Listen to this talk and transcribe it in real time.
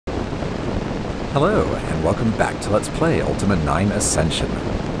Hello, and welcome back to Let's Play Ultima 9 Ascension.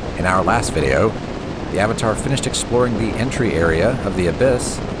 In our last video, the Avatar finished exploring the entry area of the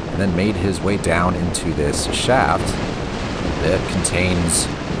Abyss, and then made his way down into this shaft that contains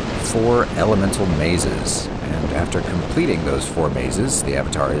 4 elemental mazes. And after completing those 4 mazes, the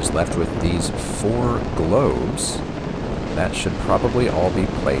Avatar is left with these 4 globes that should probably all be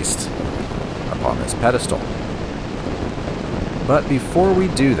placed upon this pedestal. But before we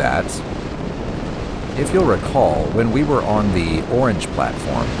do that, if you'll recall, when we were on the orange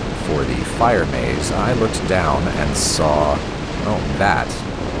platform for the fire maze, I looked down and saw, oh, that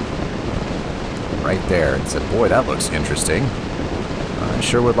right there, and said, boy, that looks interesting. I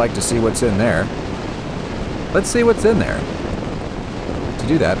sure would like to see what's in there. Let's see what's in there. To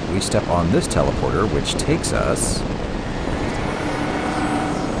do that, we step on this teleporter, which takes us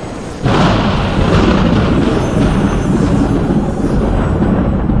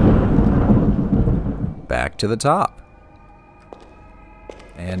back to the top.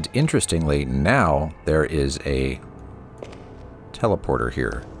 And interestingly, now there is a teleporter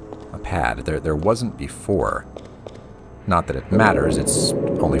here, a pad. There wasn't before. Not that it matters, it's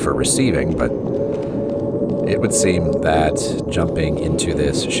only for receiving, but it would seem that jumping into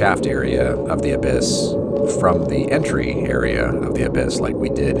this shaft area of the Abyss from the entry area of the Abyss, like we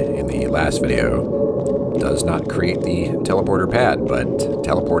did in the last video, does not create the teleporter pad, but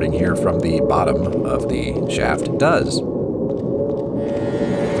teleporting here from the bottom of the shaft does.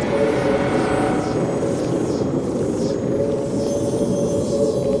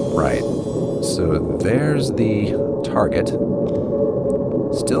 Right, so there's the target.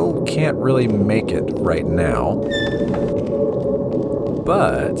 Still can't really make it right now,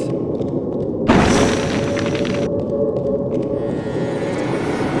 but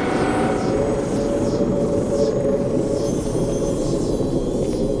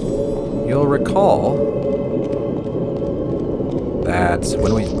you'll recall that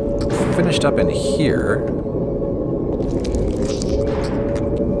when we finished up in here,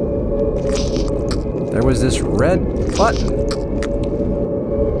 there was this red button.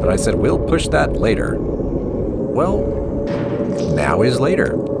 But I said, we'll push that later. Well, now is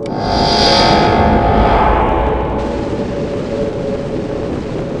later.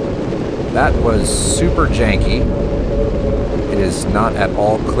 That was super janky. It is not at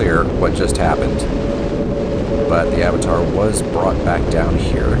all clear what just happened. But the Avatar was brought back down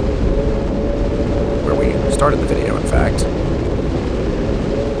here, where we started the video, in fact.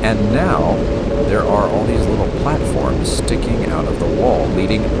 And now there are all these little platforms sticking out of the wall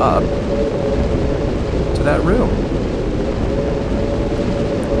leading up to that room.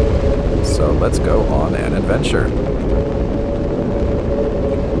 So let's go on an adventure.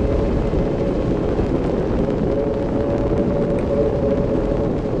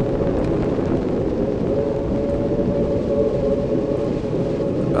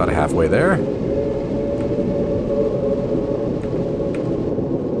 About halfway there.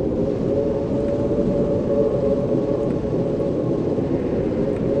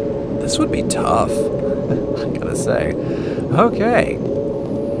 This would be tough, I gotta say. Okay.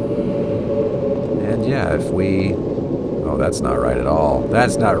 And yeah, if we... Oh, that's not right at all.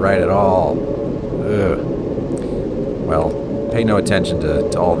 That's not right at all. Ugh. Well, pay no attention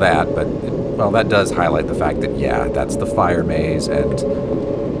to all that, but, well, that does highlight the fact that, yeah, that's the fire maze, and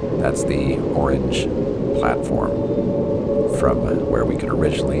that's the orange platform from where we could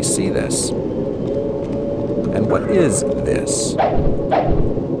originally see this. And what is this?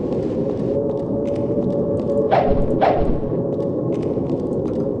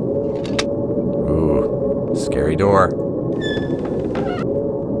 Ooh, scary door.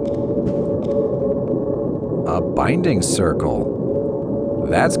 A binding circle.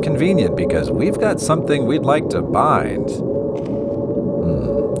 That's convenient because we've got something we'd like to bind.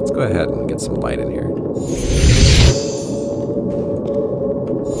 Let's go ahead and get some light in here.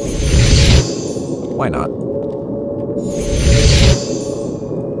 Why not?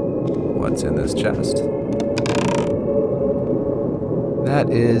 What's in this chest? That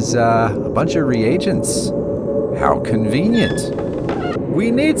is a bunch of reagents. How convenient. We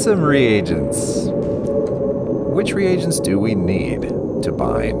need some reagents. Which reagents do we need to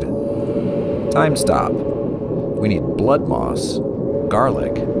bind? Time stop. We need blood moss,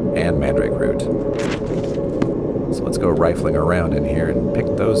 garlic, and mandrake root. So let's go rifling around in here and pick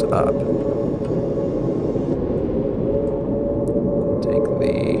those up. Take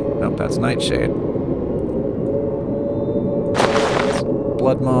the... Nope, that's nightshade.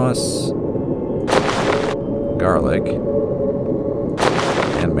 Blood moss, garlic,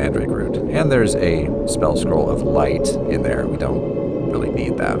 and mandrake root. And there's a spell scroll of light in there. We don't really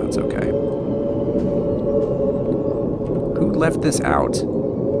need that. That's okay. left this out.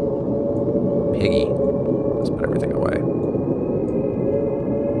 Piggy. Let's put everything away.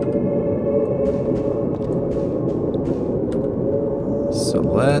 So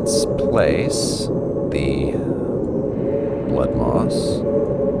let's place the blood moss,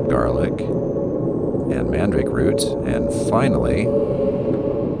 garlic, and mandrake root, and finally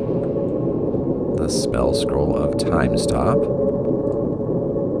the spell scroll of time stop.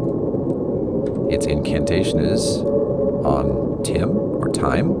 Its incantation is on Tim or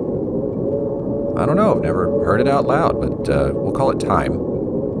time. I don't know, I've never heard it out loud, but we'll call it time.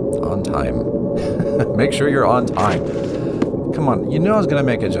 On time. Make sure you're on time. Come on, you knew I was gonna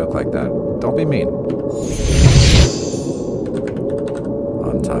make a joke like that. Don't be mean.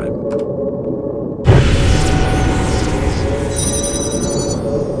 On time.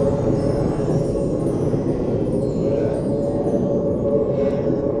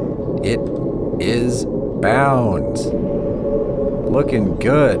 It is bound. Looking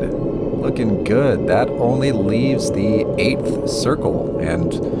good. Looking good. That only leaves the 8th circle,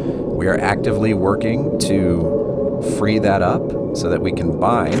 and we are actively working to free that up so that we can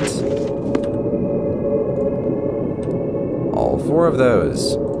bind all 4 of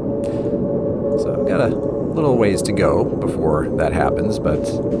those. So I've got a little ways to go before that happens, but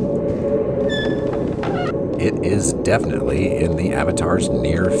it is definitely in the Avatar's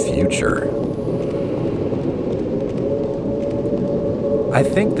near future. I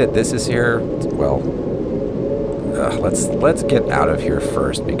think that this is here, well, let's get out of here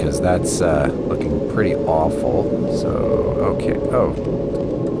first, because that's looking pretty awful. So, okay,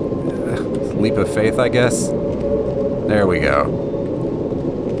 leap of faith, I guess. There we go.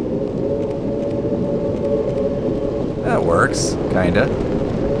 That works, kinda.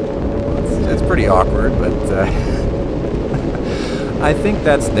 It's pretty awkward, but I think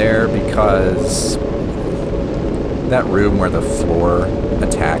that's there because that room where the floor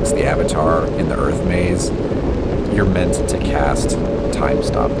attacks the Avatar in the Earth Maze, you're meant to cast Time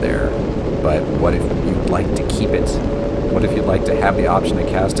Stop there. But what if you'd like to keep it? What if you'd like to have the option to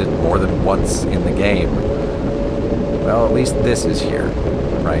cast it more than once in the game? Well, at least this is here,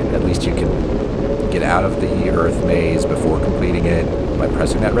 right? At least you can get out of the Earth Maze before completing it by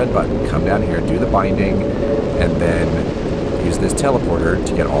pressing that red button. Come down here, do the binding, and then use this teleporter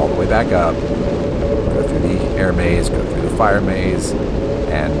to get all the way back up. Go through the air maze, go through the fire maze,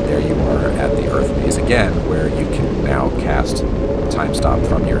 and there you are at the Earth Maze again, where you can now cast Time Stop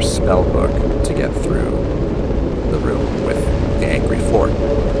from your spellbook to get through the room with the angry floor.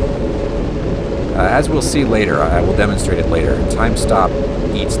 As we'll see later, I will demonstrate it later, Time Stop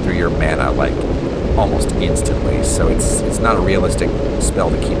eats through your mana like almost instantly, so it's not a realistic spell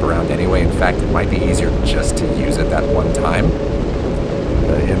to keep around anyway. In fact, it might be easier just to use it that one time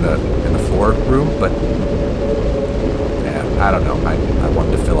in the floor room, but yeah, I don't know. I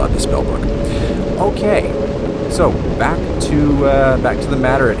wanted to fill out the spellbook. Okay, so back to the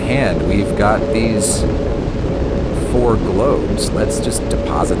matter at hand. We've got these 4 globes. Let's just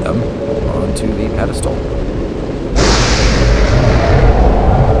deposit them onto the pedestal.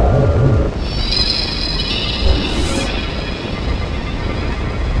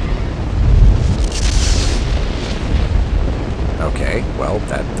 Okay, well,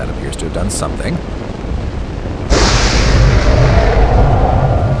 that appears to have done something.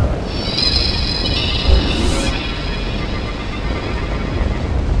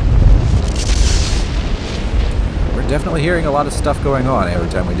 We're definitely hearing a lot of stuff going on every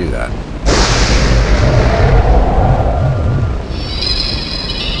time we do that.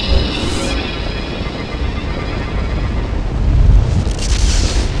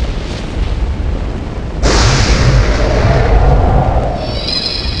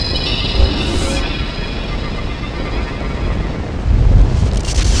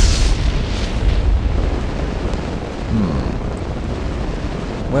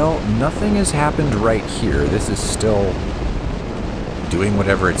 Well, nothing has happened right here. This is still doing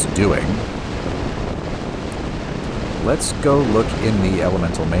whatever it's doing. Let's go look in the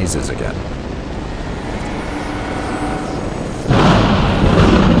elemental mazes again.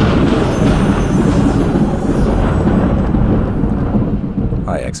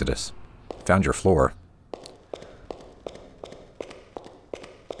 Hi, Exodus. Found your floor.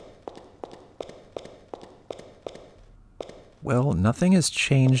 Well, nothing has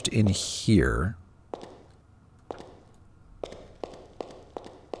changed in here.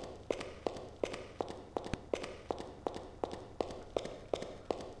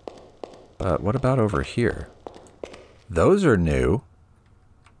 But what about over here? Those are new.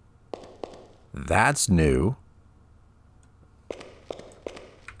 That's new.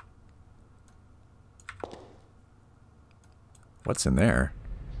 What's in there?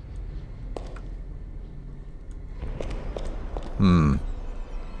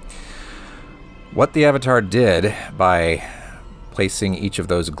 What the Avatar did by placing each of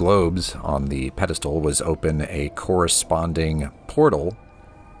those globes on the pedestal was open a corresponding portal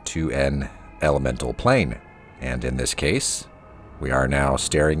to an elemental plane. And in this case, we are now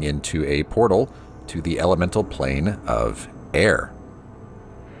staring into a portal to the elemental plane of air.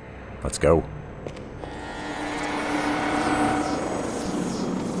 Let's go.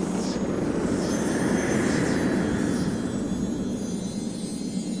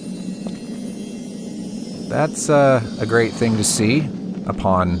 That's a great thing to see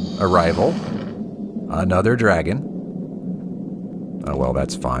upon arrival. Another dragon. Oh, well,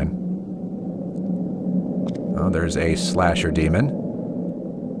 that's fine. Oh, there's a slasher demon.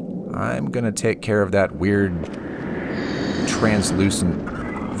 I'm gonna take care of that weird translucent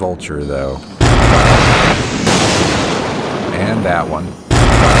vulture, though. And that one.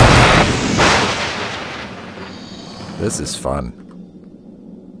 This is fun.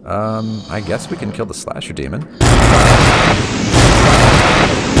 I guess we can kill the slasher demon.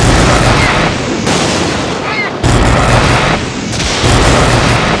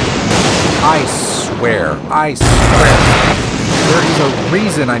 I swear, there is a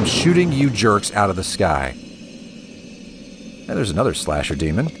reason I'm shooting you jerks out of the sky. And there's another slasher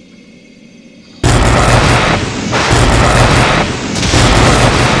demon.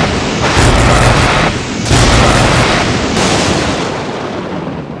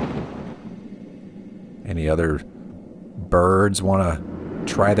 Any other birds want to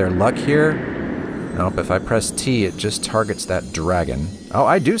try their luck here? Nope, if I press T, it just targets that dragon. Oh,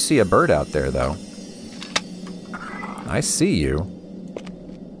 I do see a bird out there, though. I see you.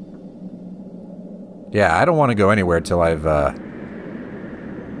 Yeah, I don't want to go anywhere till I've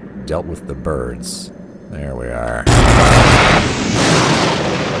dealt with the birds. There we are.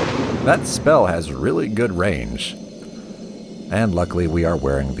 That spell has really good range. And luckily we are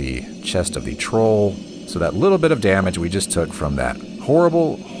wearing the chest of the troll, so that little bit of damage we just took from that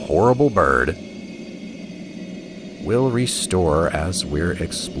horrible, horrible bird will restore as we're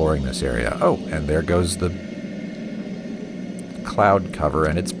exploring this area. Oh, and there goes the cloud cover,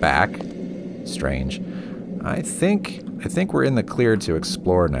 and it's back. Strange. I think we're in the clear to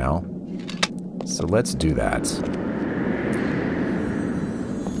explore now. So let's do that.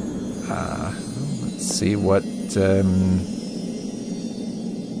 Let's see what...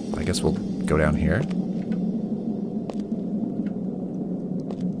 I guess we'll go down here.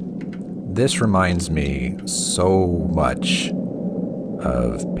 This reminds me so much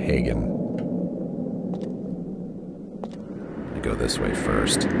of Pagan. I go this way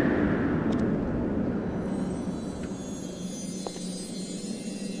first.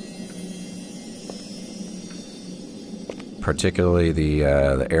 Particularly the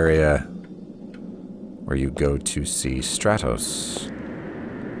area where you go to see Stratos.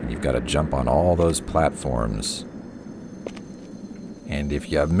 And you've got to jump on all those platforms. And if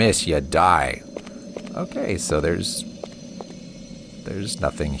you miss, you die. Okay, so there's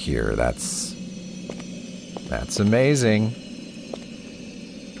nothing here. That's amazing.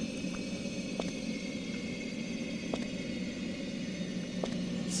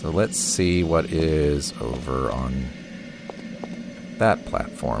 So let's see what is over on that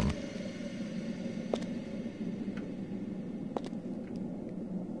platform.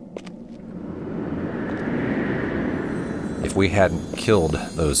 If we hadn't killed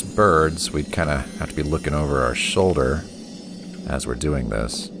those birds, we'd kind of have to be looking over our shoulder as we're doing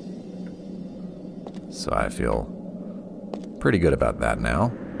this. So I feel pretty good about that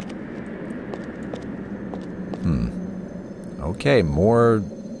now. Okay, more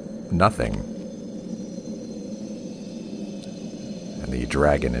nothing. And the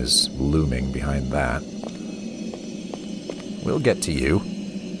dragon is looming behind that. We'll get to you.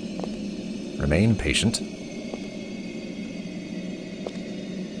 Remain patient.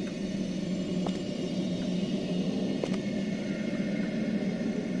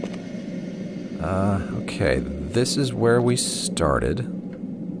 Okay, this is where we started.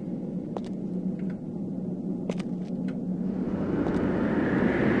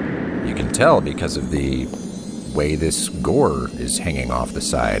 You can tell because of the way this gore is hanging off the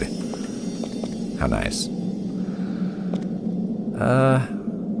side. How nice.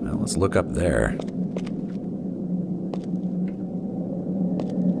 Well, let's look up there.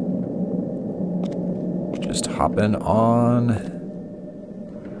 Just hopping on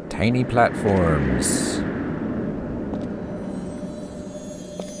tiny platforms.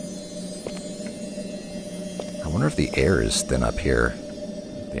 I wonder if the air is thin up here.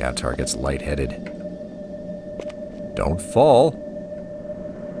 The Avatar gets lightheaded. Don't fall.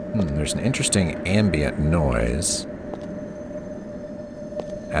 There's an interesting ambient noise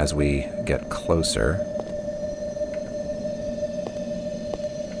as we get closer.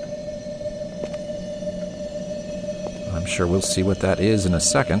 I'm sure we'll see what that is in a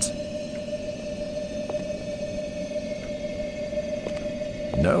second.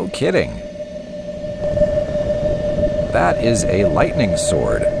 No kidding. That is a lightning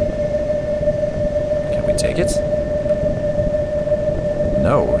sword. Can we take it?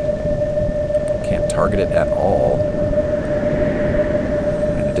 No. Can't target it at all.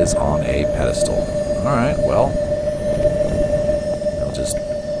 And it is on a pedestal. Alright, well. I'll just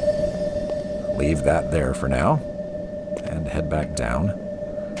leave that there for now. And head back down.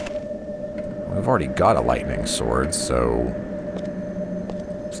 We've already got a lightning sword, so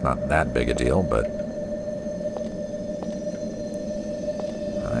it's not that big a deal, but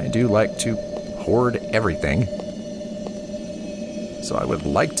I do like to hoard everything. So I would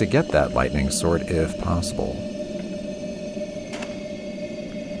like to get that lightning sword if possible.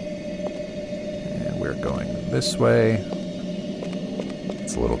 And we're going this way.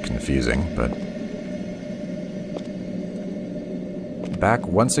 It's a little confusing, but back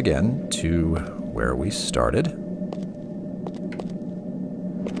once again to where we started.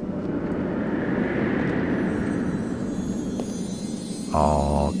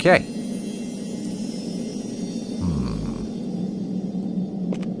 Okay.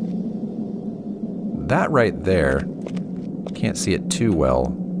 That right there, can't see it too well,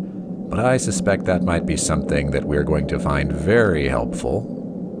 but I suspect that might be something that we're going to find very helpful.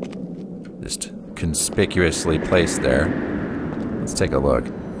 Just conspicuously placed there. Let's take a look.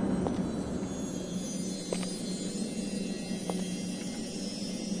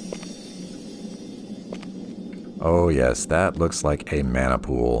 Oh yes, that looks like a mana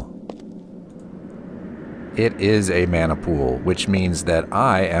pool. It is a mana pool, which means that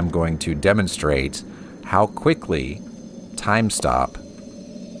I am going to demonstrate how quickly Time Stop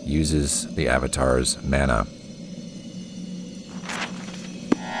uses the avatar's mana.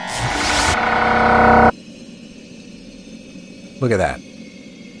 Look at that.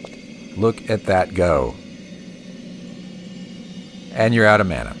 Look at that go. And you're out of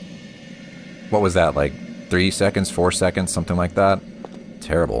mana. What was that, like 3 seconds, 4 seconds, something like that?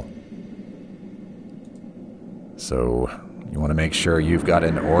 Terrible. So, you want to make sure you've got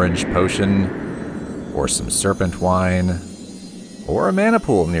an orange potion, or some serpent wine, or a mana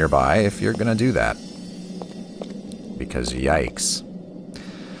pool nearby if you're going to do that. Because yikes.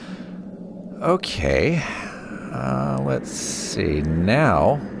 Okay. Let's see.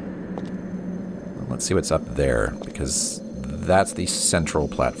 Now, let's see what's up there, because that's the central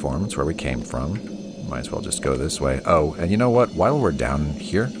platform. It's where we came from. Might as well just go this way. Oh, and you know what? While we're down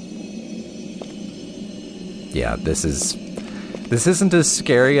here... Yeah, this isn't as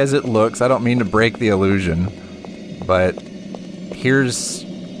scary as it looks. I don't mean to break the illusion, but here's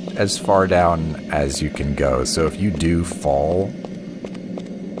as far down as you can go. So if you do fall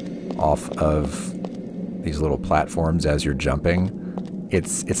off of these little platforms as you're jumping,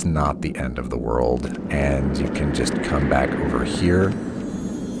 it's not the end of the world, and you can just come back over here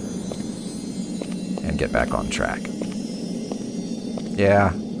and get back on track.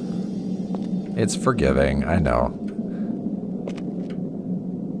 Yeah. It's forgiving, I know.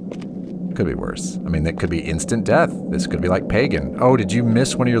 Could be worse. I mean, it could be instant death. This could be like Pagan. Oh, did you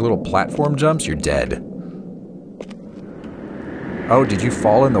miss one of your little platform jumps? You're dead. Oh, did you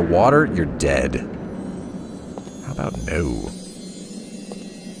fall in the water? You're dead. How about no?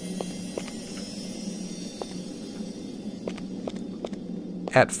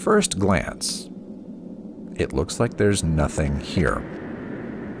 At first glance, it looks like there's nothing here.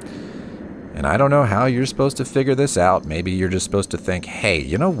 And I don't know how you're supposed to figure this out. Maybe you're just supposed to think, hey,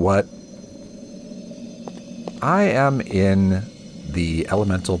 you know what? I am in the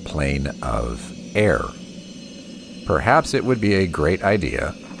elemental plane of air. Perhaps it would be a great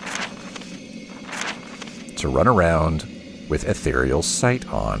idea to run around with ethereal sight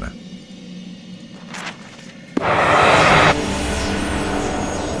on.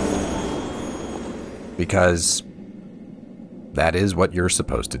 Because that is what you're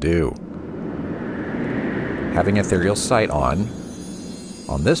supposed to do. Having ethereal sight on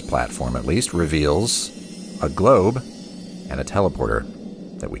this platform at least, reveals a globe and a teleporter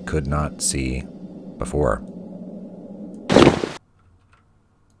that we could not see before.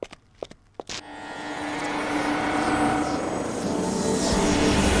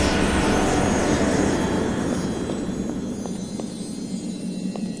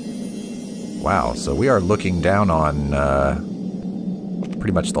 Wow, so we are looking down on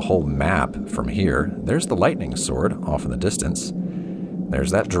pretty much the whole map from here. There's the lightning sword off in the distance.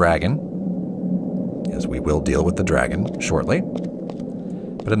 There's that dragon, as we will deal with the dragon shortly.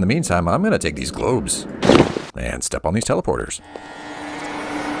 But in the meantime, I'm going to take these globes and step on these teleporters.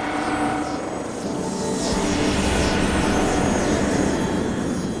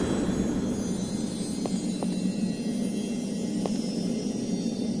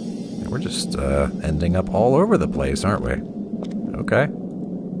 We're just ending up all over the place, aren't we? Okay.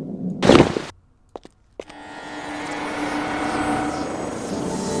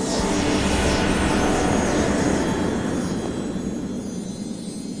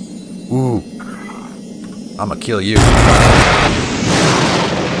 Ooh. I'ma kill you.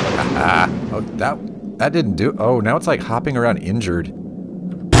 Oh, that didn't do... Oh, now it's like hopping around injured.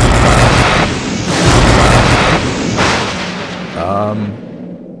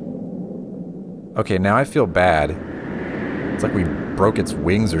 Okay, now I feel bad. It's like we broke its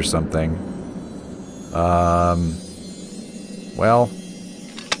wings or something. Well.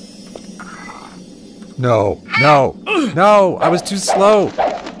 No, no, no! I was too slow!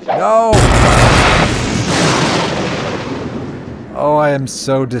 No! Oh, I am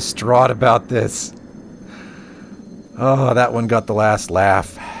so distraught about this. Oh, that one got the last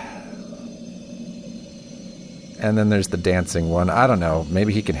laugh. And then there's the dancing one. I don't know.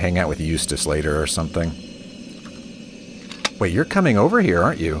 Maybe he can hang out with Eustace later or something. Wait, you're coming over here,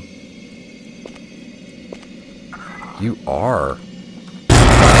 aren't you? You are.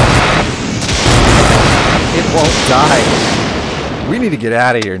 It won't die. We need to get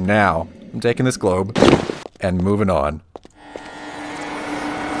out of here now. I'm taking this globe and moving on.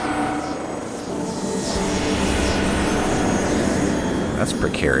 That's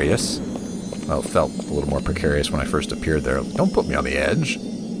precarious. Well, it felt a little more precarious when I first appeared there. Don't put me on the edge.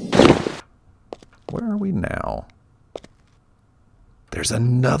 Where are we now? There's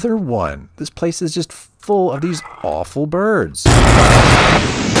another one. This place is just full of these awful birds.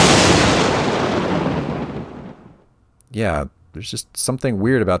 Yeah, there's just something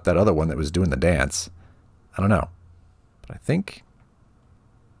weird about that other one that was doing the dance. I don't know. But I think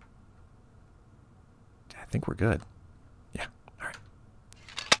we're good. Yeah, all right.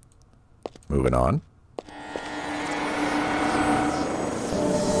 Moving on.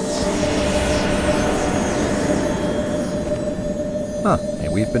 Huh,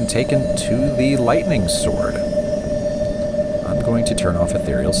 and we've been taken to the lightning sword. I'm going to turn off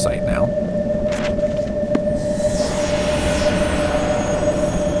ethereal sight now.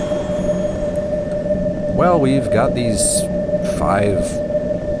 Well, we've got these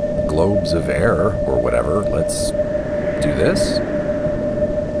 5 globes of air, or whatever. Let's do this.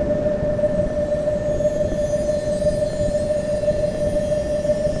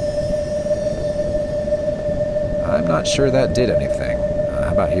 I'm not sure that did anything.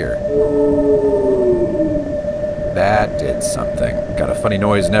 How about here? That did something. Got a funny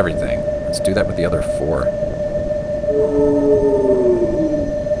noise and everything. Let's do that with the other 4.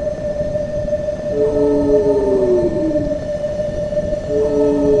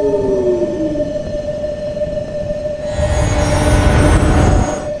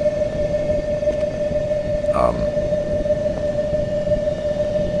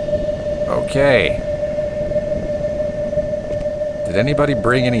 Okay. Did anybody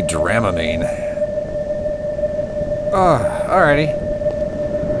bring any Dramamine? Oh, alrighty.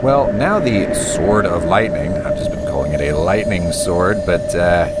 Well, now the Sword of Lightning. I've just been calling it a lightning sword, but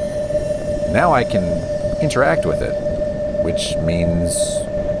now I can interact with it, which means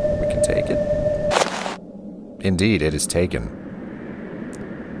we can take it. Indeed, it is taken.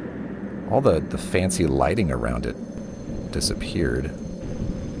 All the fancy lighting around it disappeared.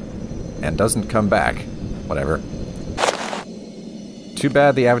 And doesn't come back. Whatever. Too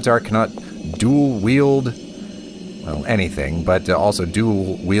bad the Avatar cannot dual-wield, well, anything, but also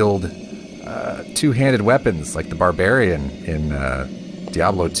dual-wield two-handed weapons like the Barbarian in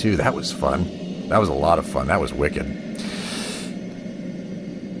Diablo 2. That was fun. That was a lot of fun. That was wicked.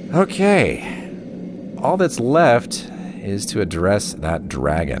 Okay. All that's left is to address that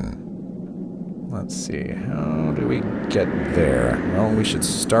dragon. Let's see. How do we get there? Well, we should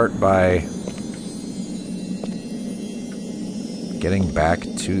start by getting back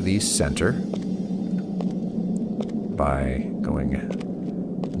to the center by going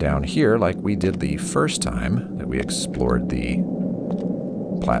down here like we did the first time that we explored the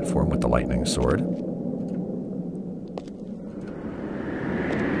platform with the lightning sword.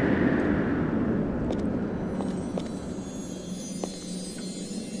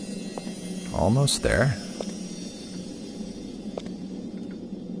 Almost there.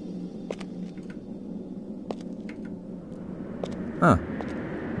 Huh.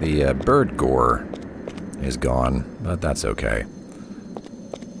 The bird gore is gone, but that's okay.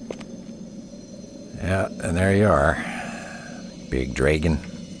 Yeah, and there you are. Big dragon.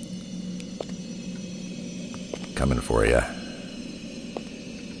 Coming for you.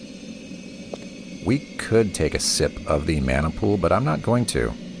 We could take a sip of the mana pool, but I'm not going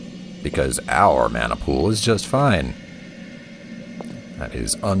to. Because our mana pool is just fine. That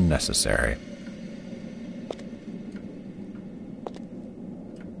is unnecessary.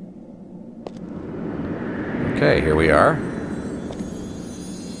 Okay, here we are.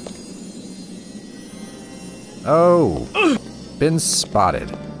 Oh! Been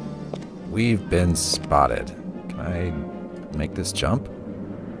spotted. We've been spotted. Can I make this jump?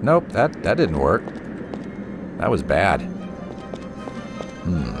 Nope, that didn't work. That was bad.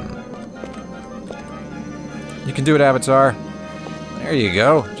 You can do it, Avatar. There you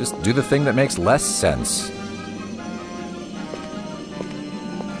go. Just do the thing that makes less sense.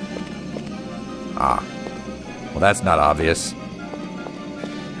 Ah. Well, that's not obvious.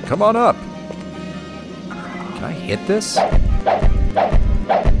 Come on up. Can I hit this?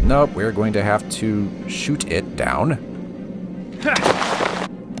 Nope, we're going to have to shoot it down.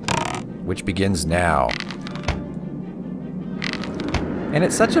 Which begins now. And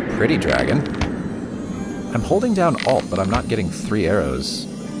it's such a pretty dragon. I'm holding down Alt, but I'm not getting 3 arrows.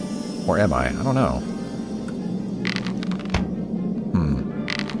 Or am I? I don't know.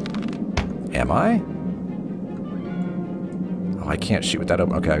 Am I? Oh, I can't shoot with that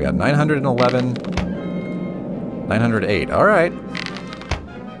open. Okay, I got 911. 908. Alright.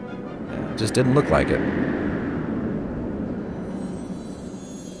 Just didn't look like it.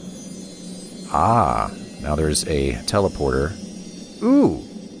 Ah, now there's a teleporter. Ooh,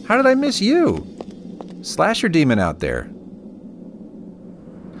 how did I miss you? Slasher demon out there.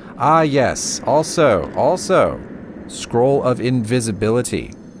 Ah, yes. Also, Scroll of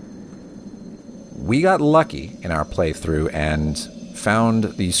Invisibility. We got lucky in our playthrough and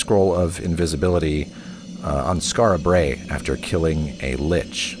found the Scroll of Invisibility on Skara Brae after killing a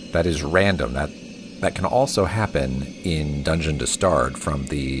Lich. That is random. That can also happen in Dungeon to Starred from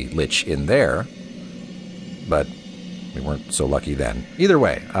the Lich in there, but we weren't so lucky then. Either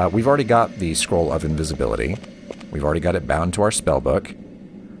way, we've already got the Scroll of Invisibility. We've already got it bound to our spellbook.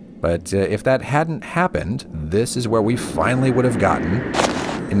 But if that hadn't happened, this is where we finally would have gotten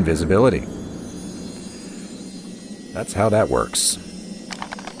invisibility. That's how that works.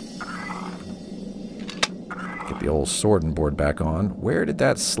 Get the old sword and board back on. Where did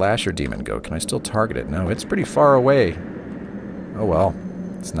that slasher demon go? Can I still target it? No, it's pretty far away. Oh well,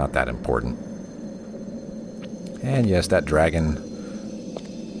 it's not that important. And yes, that dragon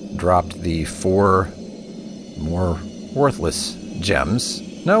dropped the 4 more worthless gems.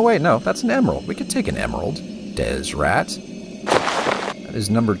 No, wait, no, that's an emerald. We could take an emerald. Des Rat. That is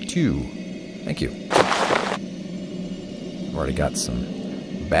number 2. Thank you. I've already got some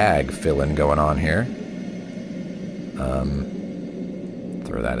bag filling going on here.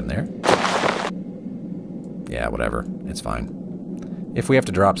 Throw that in there. Yeah, whatever. It's fine. If we have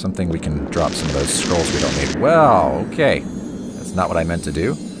to drop something, we can drop some of those scrolls we don't need. Well, okay. That's not what I meant to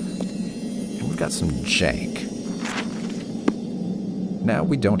do. And we've got some jank. Now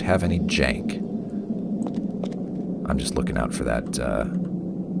we don't have any jank. I'm just looking out for that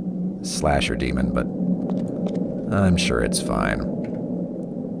slasher demon, but I'm sure it's fine.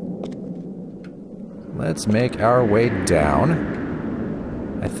 Let's make our way down.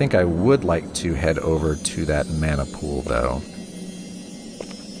 I think I would like to head over to that mana pool, though.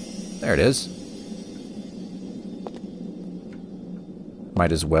 There it is.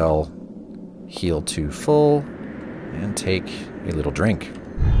 Might as well heal to full and take a little drink.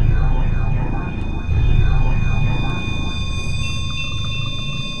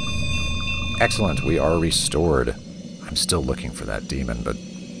 Excellent, we are restored. I'm still looking for that demon, but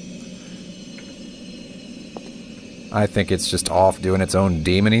I think it's just off doing its own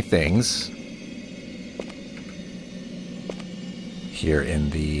demon-y things here in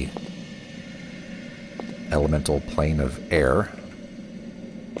the elemental plane of air.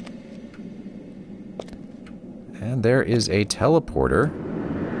 And there is a teleporter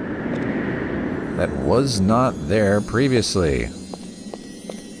that was not there previously.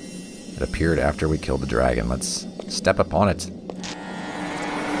 It appeared after we killed the dragon. Let's step upon it.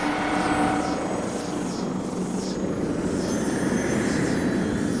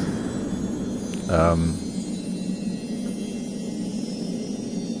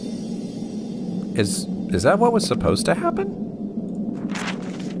 Is that what was supposed to happen?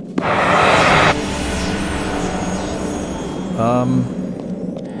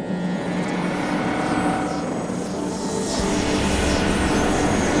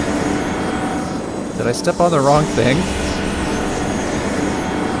 Did I step on the wrong thing?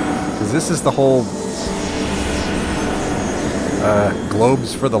 Because this is the whole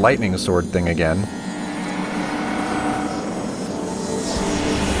globes for the lightning sword thing again.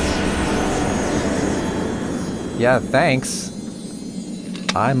 Yeah, thanks.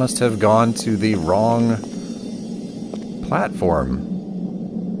 I must have gone to the wrong platform.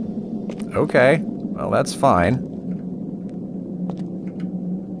 Okay, well that's fine.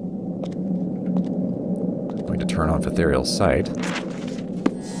 I'm going to turn on Ethereal Sight.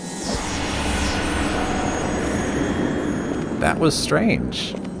 That was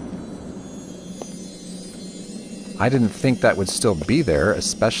strange. I didn't think that would still be there,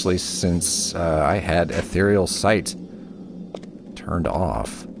 especially since I had Ethereal Sight turned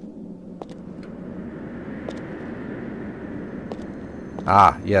off.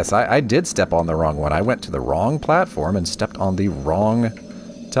 Ah, yes, I did step on the wrong one. I went to the wrong platform and stepped on the wrong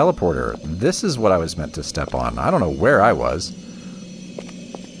teleporter. This is what I was meant to step on. I don't know where I was.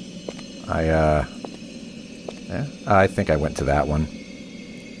 I think I went to that one.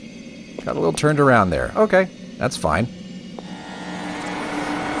 Got a little turned around there. Okay, that's fine.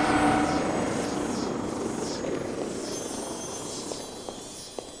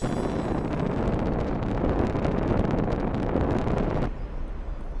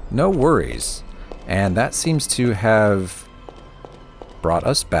 No worries. And that seems to have brought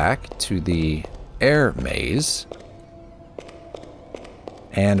us back to the air maze.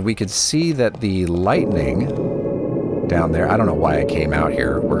 And we could see that the lightning down there, I don't know why I came out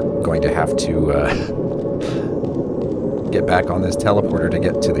here. We're going to have to get back on this teleporter to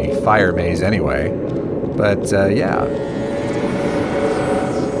get to the fire maze anyway. But yeah.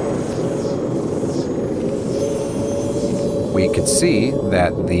 We could see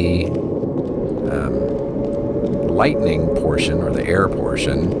that the lightning portion, or the air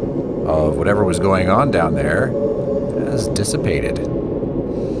portion, of whatever was going on down there has dissipated.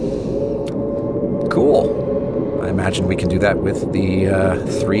 Cool. I imagine we can do that with the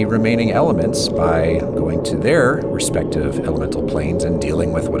 3 remaining elements by going to their respective elemental planes and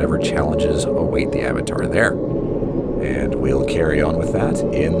dealing with whatever challenges await the avatar there. And we'll carry on with that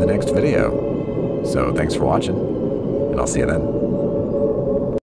in the next video. So thanks for watching, and I'll see you then.